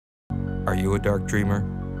Are you a dark dreamer?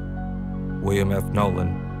 William F.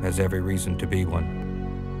 Nolan has every reason to be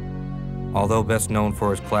one. Although best known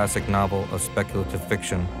for his classic novel of speculative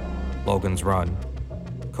fiction, Logan's Run,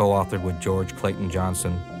 co-authored with George Clayton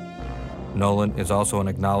Johnson, Nolan is also an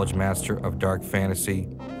acknowledged master of dark fantasy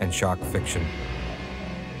and shock fiction.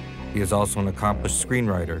 He is also an accomplished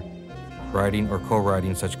screenwriter, writing or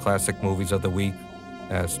co-writing such classic movies of the week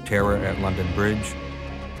as Terror at London Bridge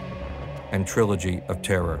and Trilogy of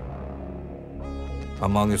Terror.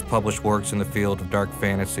 Among his published works in the field of dark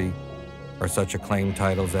fantasy are such acclaimed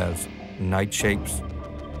titles as Night Shapes,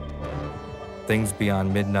 Things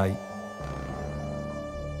Beyond Midnight,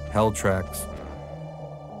 Hell Tracks,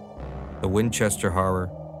 The Winchester Horror,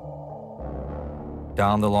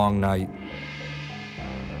 Down the Long Night,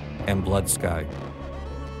 and Blood Sky.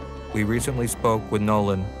 We recently spoke with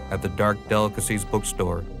Nolan at the Dark Delicacies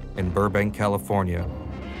bookstore in Burbank, California,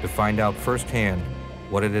 to find out firsthand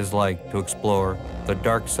what it is like to explore the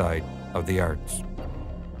dark side of the arts.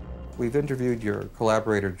 We've interviewed your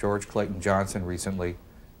collaborator George Clayton Johnson recently,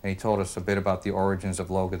 and he told us a bit about the origins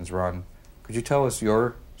of Logan's Run. Could you tell us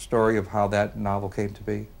your story of how that novel came to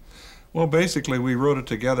be? Well, basically, we wrote it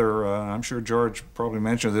together. I'm sure George probably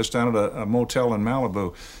mentioned this, down at a motel in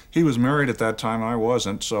Malibu. He was married at that time, I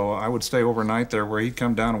wasn't, so I would stay overnight there, where he'd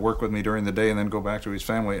come down and work with me during the day and then go back to his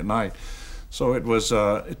family at night. So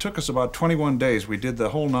it took us about 21 days. We did the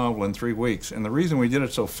whole novel in 3 weeks, and the reason we did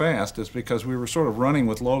it so fast is because we were sort of running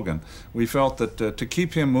with Logan. We felt that to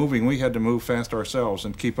keep him moving, we had to move fast ourselves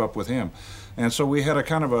and keep up with him. And so we had a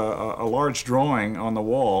kind of a large drawing on the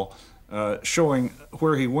wall showing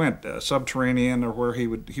where he went, subterranean, or where he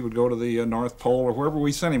would go to the North Pole, or wherever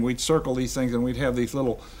we sent him. We'd circle these things, and we'd have these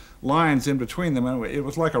little lines in between them, and it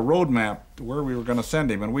was like a road map to where we were going to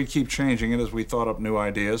send him, and we'd keep changing it as we thought up new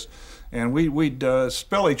ideas. And we'd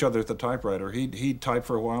spell each other at the typewriter. He'd type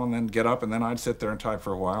for a while and then get up, and then I'd sit there and type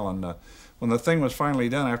for a while. And when the thing was finally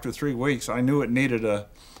done after 3 weeks, I knew it needed a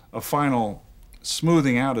final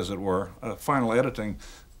smoothing out, as it were, a final editing,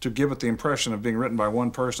 to give it the impression of being written by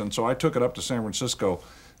one person. So I took it up to San Francisco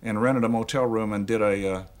and rented a motel room and did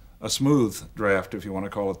a smooth draft, if you want to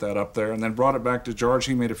call it that, up there, and then brought it back to George.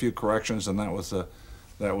 He made a few corrections, and that was it.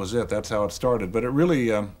 That's how it started. But it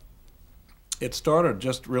really, it started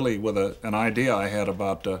just really with an idea I had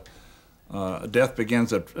about life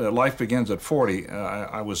begins at 40.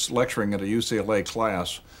 I was lecturing at a UCLA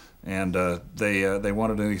class, and they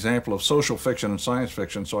wanted an example of social fiction and science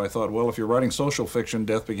fiction. So I thought, well, if you're writing social fiction,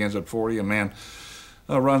 death begins at 40. A man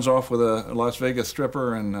runs off with a Las Vegas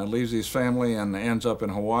stripper and leaves his family and ends up in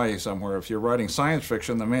Hawaii somewhere. If you're writing science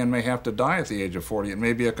fiction, the man may have to die at the age of 40. It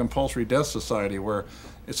may be a compulsory death society where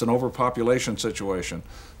it's an overpopulation situation.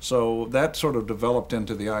 So that sort of developed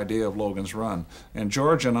into the idea of Logan's Run. And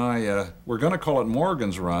George and I, we're going to call it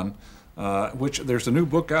Morgan's Run, which there's a new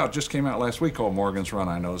book out, just came out last week, called Morgan's Run.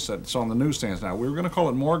 I noticed that it's on the newsstands now. We were going to call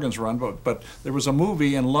it Morgan's Run, but there was a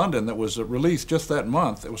movie in London that was released just that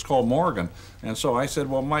month. It was called Morgan. And so I said,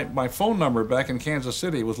 well, my phone number back in Kansas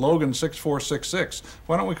City was Logan 6466.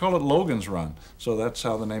 Why don't we call it Logan's Run? So that's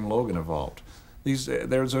how the name Logan evolved. There's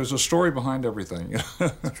a story behind everything.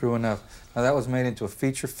 True enough. Now that was made into a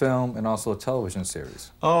feature film and also a television series.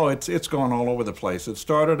 Oh, it's gone all over the place. It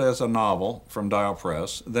started as a novel from Dial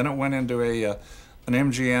Press. Then it went into an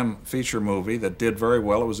MGM feature movie that did very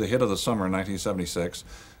well. It was a hit of the summer in 1976.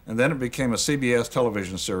 And then it became a CBS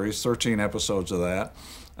television series, 13 episodes of that.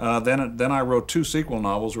 Then I wrote 2 sequel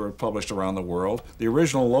novels that were published around the world. The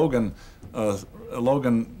original Logan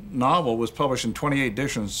novel was published in 28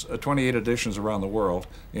 editions around the world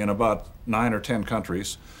in about 9 or 10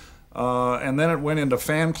 countries. And then it went into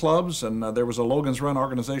fan clubs, and there was a Logan's Run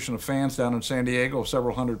organization of fans down in San Diego,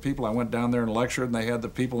 several hundred people. I went down there and lectured, and they had the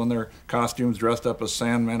people in their costumes dressed up as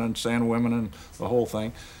Sandmen and Sandwomen and the whole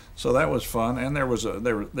thing. So that was fun, and there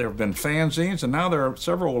have been fanzines, and now there are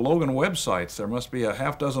several Logan websites. There must be a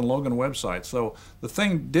half dozen Logan websites. So the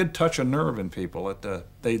thing did touch a nerve in people.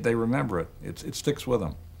 They remember it. It sticks with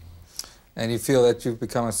them. And you feel that you've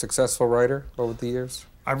become a successful writer over the years?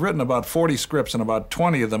 I've written about 40 scripts, and about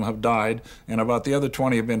 20 of them have died, and about the other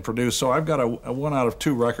 20 have been produced. So I've got a 1 out of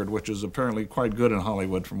 2 record, which is apparently quite good in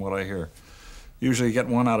Hollywood from what I hear. Usually you get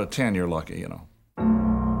 1 out of 10, you're lucky, you know.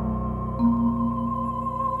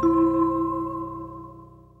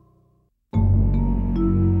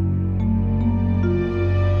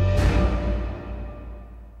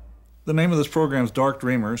 The name of this program is Dark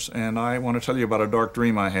Dreamers, and I want to tell you about a dark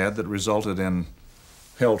dream I had that resulted in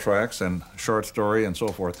Hell Tracks and short story and so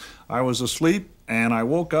forth. I was asleep, and I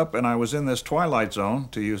woke up, and I was in this twilight zone,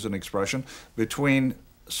 to use an expression, between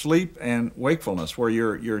sleep and wakefulness, where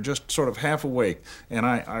you're just sort of half awake. And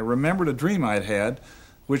I remembered a dream I'd had,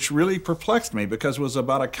 which really perplexed me, because it was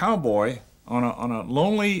about a cowboy on a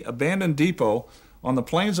lonely abandoned depot on the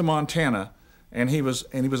plains of Montana, and he was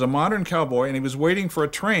a modern cowboy, and he was waiting for a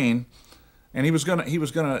train, and he was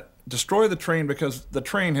gonna destroy the train because the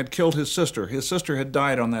train had killed his sister. His sister had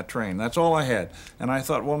died on that train. That's all I had. And I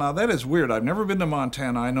thought, well, now that is weird. I've never been to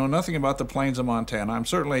Montana. I know nothing about the plains of Montana. I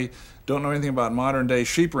certainly don't know anything about modern day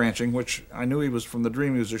sheep ranching, which I knew he was from the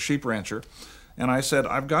dream. He was a sheep rancher. And I said,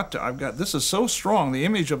 this is so strong. The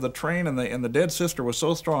image of the train and the dead sister was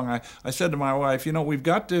so strong. I said to my wife, we've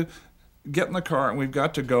got to get in the car and we've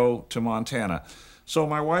got to go to Montana. So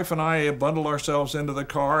my wife and I bundled ourselves into the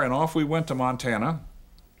car, and off we went to Montana.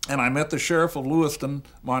 And I met the sheriff of Lewiston,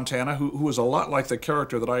 Montana, who was a lot like the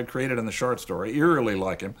character that I had created in the short story, eerily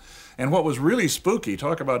like him. And what was really spooky,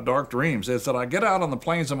 talk about dark dreams, is that I get out on the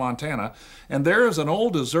plains of Montana, and there is an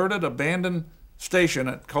old, deserted, abandoned station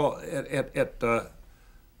at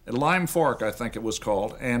Lime Fork, I think it was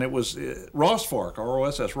called, and it was Ross Fork,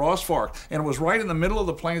 R-O-S-S, Ross Fork, and it was right in the middle of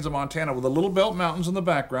the plains of Montana with the Little Belt Mountains in the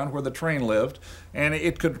background where the train lived, and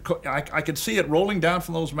I could see it rolling down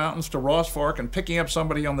from those mountains to Ross Fork and picking up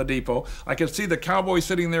somebody on the depot. I could see the cowboy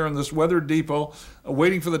sitting there in this weathered depot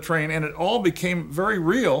waiting for the train, and it all became very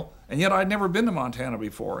real, and yet I'd never been to Montana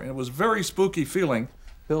before, and it was a very spooky feeling.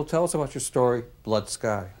 Bill, tell us about your story, Blood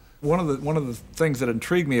Sky. One of the things that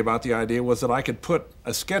intrigued me about the idea was that I could put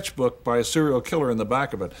a sketchbook by a serial killer in the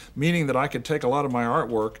back of it, meaning that I could take a lot of my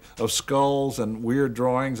artwork of skulls and weird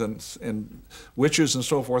drawings and witches and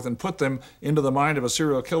so forth and put them into the mind of a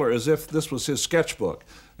serial killer as if this was his sketchbook.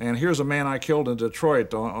 And here's a man I killed in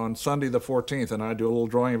Detroit on Sunday the 14th, and I do a little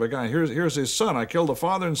drawing of a guy. Here's his son. I killed a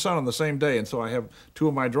father and son on the same day, and so I have two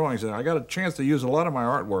of my drawings, and I got a chance to use a lot of my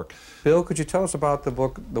artwork. Bill, could you tell us about the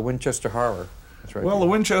book, The Winchester Horror? Right. Well, the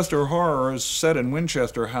Winchester Horror is set in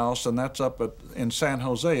Winchester House, and that's up in San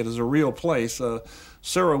Jose. It is a real place.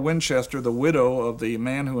 Sarah Winchester, the widow of the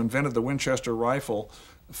man who invented the Winchester rifle,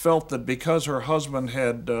 felt that because her husband's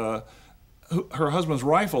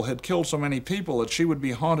rifle had killed so many people that she would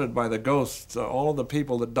be haunted by the ghosts. All of the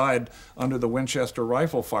people that died under the Winchester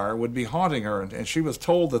rifle fire would be haunting her, and she was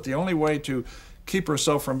told that the only way to keep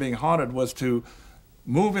herself from being haunted was to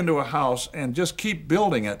move into a house and just keep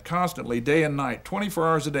building it constantly, day and night, 24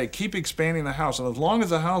 hours a day, keep expanding the house. And as long as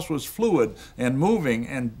the house was fluid and moving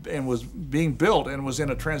and was being built and was in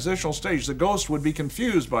a transitional stage, the ghosts would be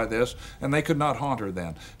confused by this, and they could not haunt her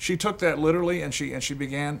then. She took that literally, and she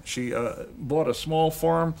bought a small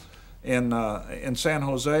farm in San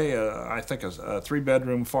Jose, I think a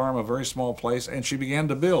three-bedroom farm, a very small place, and she began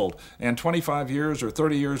to build. And 25 years or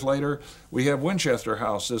 30 years later, we have Winchester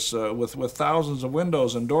House, this with thousands of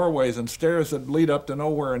windows and doorways and stairs that lead up to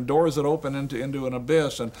nowhere and doors that open into an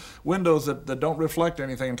abyss and windows that don't reflect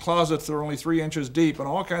anything and closets that are only 3 inches deep and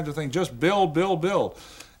all kinds of things. Just build, build, build.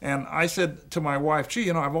 And I said to my wife, gee,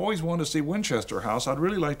 I've always wanted to see Winchester House. I'd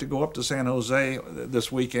really like to go up to San Jose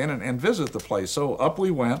this weekend and visit the place. So up we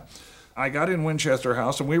went. I got in Winchester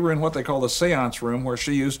House, and we were in what they call the seance room, where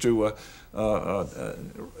she used to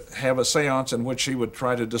have a seance in which she would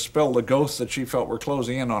try to dispel the ghosts that she felt were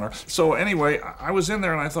closing in on her. So anyway, I was in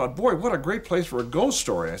there, and I thought, boy, what a great place for a ghost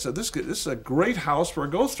story. I said, this is a great house for a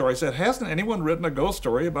ghost story. I said, hasn't anyone written a ghost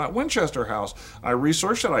story about Winchester House? I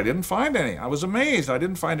researched it. I didn't find any. I was amazed. I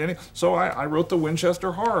didn't find any. So I wrote The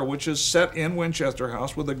Winchester Horror, which is set in Winchester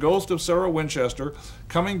House with the ghost of Sarah Winchester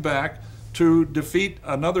coming back to defeat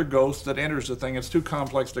another ghost that enters the thing. It's too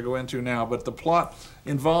complex to go into now, but the plot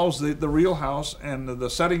involves the real house, and the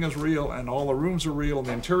setting is real, and all the rooms are real, and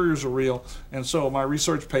the interiors are real, and so my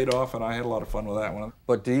research paid off, and I had a lot of fun with that one.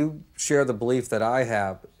 But do you share the belief that I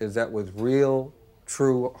have, is that with real,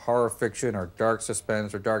 true horror fiction or dark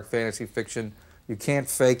suspense or dark fantasy fiction, you can't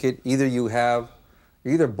fake it? Either you're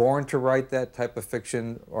either born to write that type of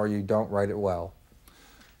fiction or you don't write it well.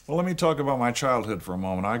 Well, let me talk about my childhood for a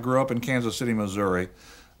moment. I grew up in Kansas City, Missouri,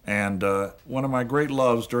 and one of my great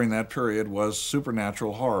loves during that period was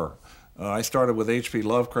supernatural horror. I started with H.P.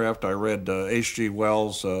 Lovecraft. I read H.G.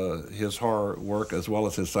 Wells, his horror work, as well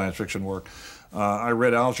as his science fiction work. I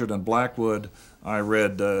read Algernon Blackwood. I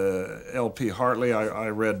read L.P. Hartley. I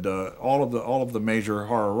read all of the major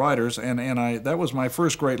horror writers, and that was my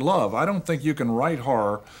first great love. I don't think you can write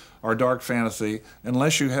horror or dark fantasy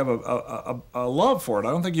unless you have a love for it.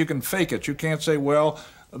 I don't think you can fake it. You can't say, well,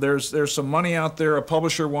 there's some money out there, a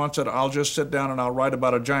publisher wants it, I'll just sit down and I'll write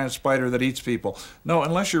about a giant spider that eats people. No,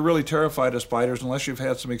 unless you're really terrified of spiders, unless you've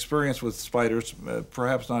had some experience with spiders,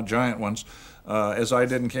 perhaps not giant ones, as I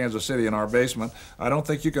did in Kansas City in our basement, I don't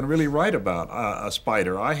think you can really write about a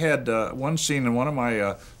spider. I had one scene in one of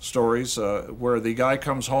my stories where the guy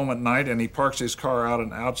comes home at night and he parks his car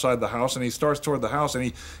outside the house, and he starts toward the house,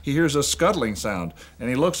 and he hears a scuttling sound, and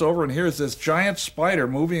he looks over and hears this giant spider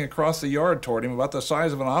moving across the yard toward him about the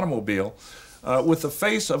size of an automobile. With the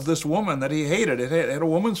face of this woman that he hated. It had a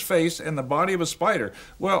woman's face and the body of a spider.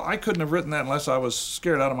 Well, I couldn't have written that unless I was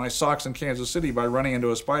scared out of my socks in Kansas City by running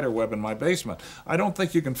into a spider web in my basement. I don't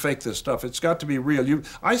think you can fake this stuff. It's got to be real.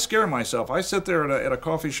 I scare myself. I sit there at a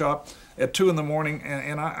coffee shop at 2 in the morning,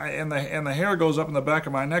 and the hair goes up in the back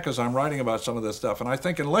of my neck as I'm writing about some of this stuff. And I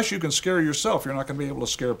think unless you can scare yourself, you're not going to be able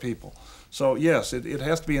to scare people. So yes, it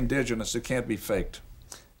has to be indigenous. It can't be faked.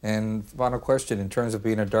 And final question, in terms of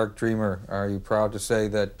being a dark dreamer, are you proud to say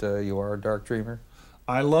that you are a dark dreamer?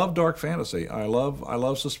 I love dark fantasy. I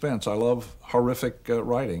love suspense. I love horrific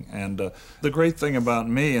writing. And the great thing about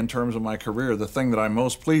me in terms of my career, the thing that I'm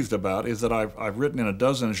most pleased about is that I've written in a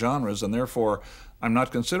dozen genres, and therefore I'm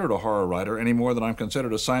not considered a horror writer any more than I'm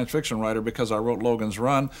considered a science fiction writer because I wrote Logan's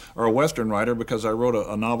Run, or a Western writer because I wrote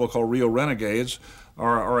a novel called Real Renegades,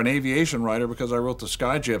 or an aviation writer because I wrote The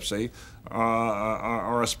Sky Gypsy,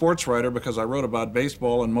 or a sports writer because I wrote about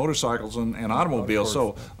baseball and motorcycles and automobiles.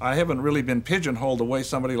 So I haven't really been pigeonholed the way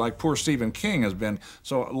somebody like poor Stephen King has been.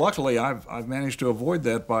 So luckily I've managed to avoid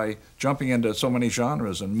that by jumping into so many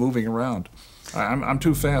genres and moving around. I'm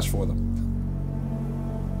too fast for them.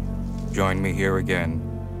 Join me here again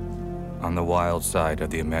on the wild side of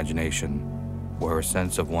the imagination, where a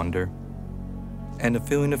sense of wonder and a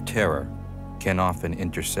feeling of terror can often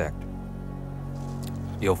intersect.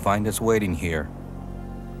 You'll find us waiting here,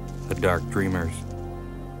 the Dark Dreamers.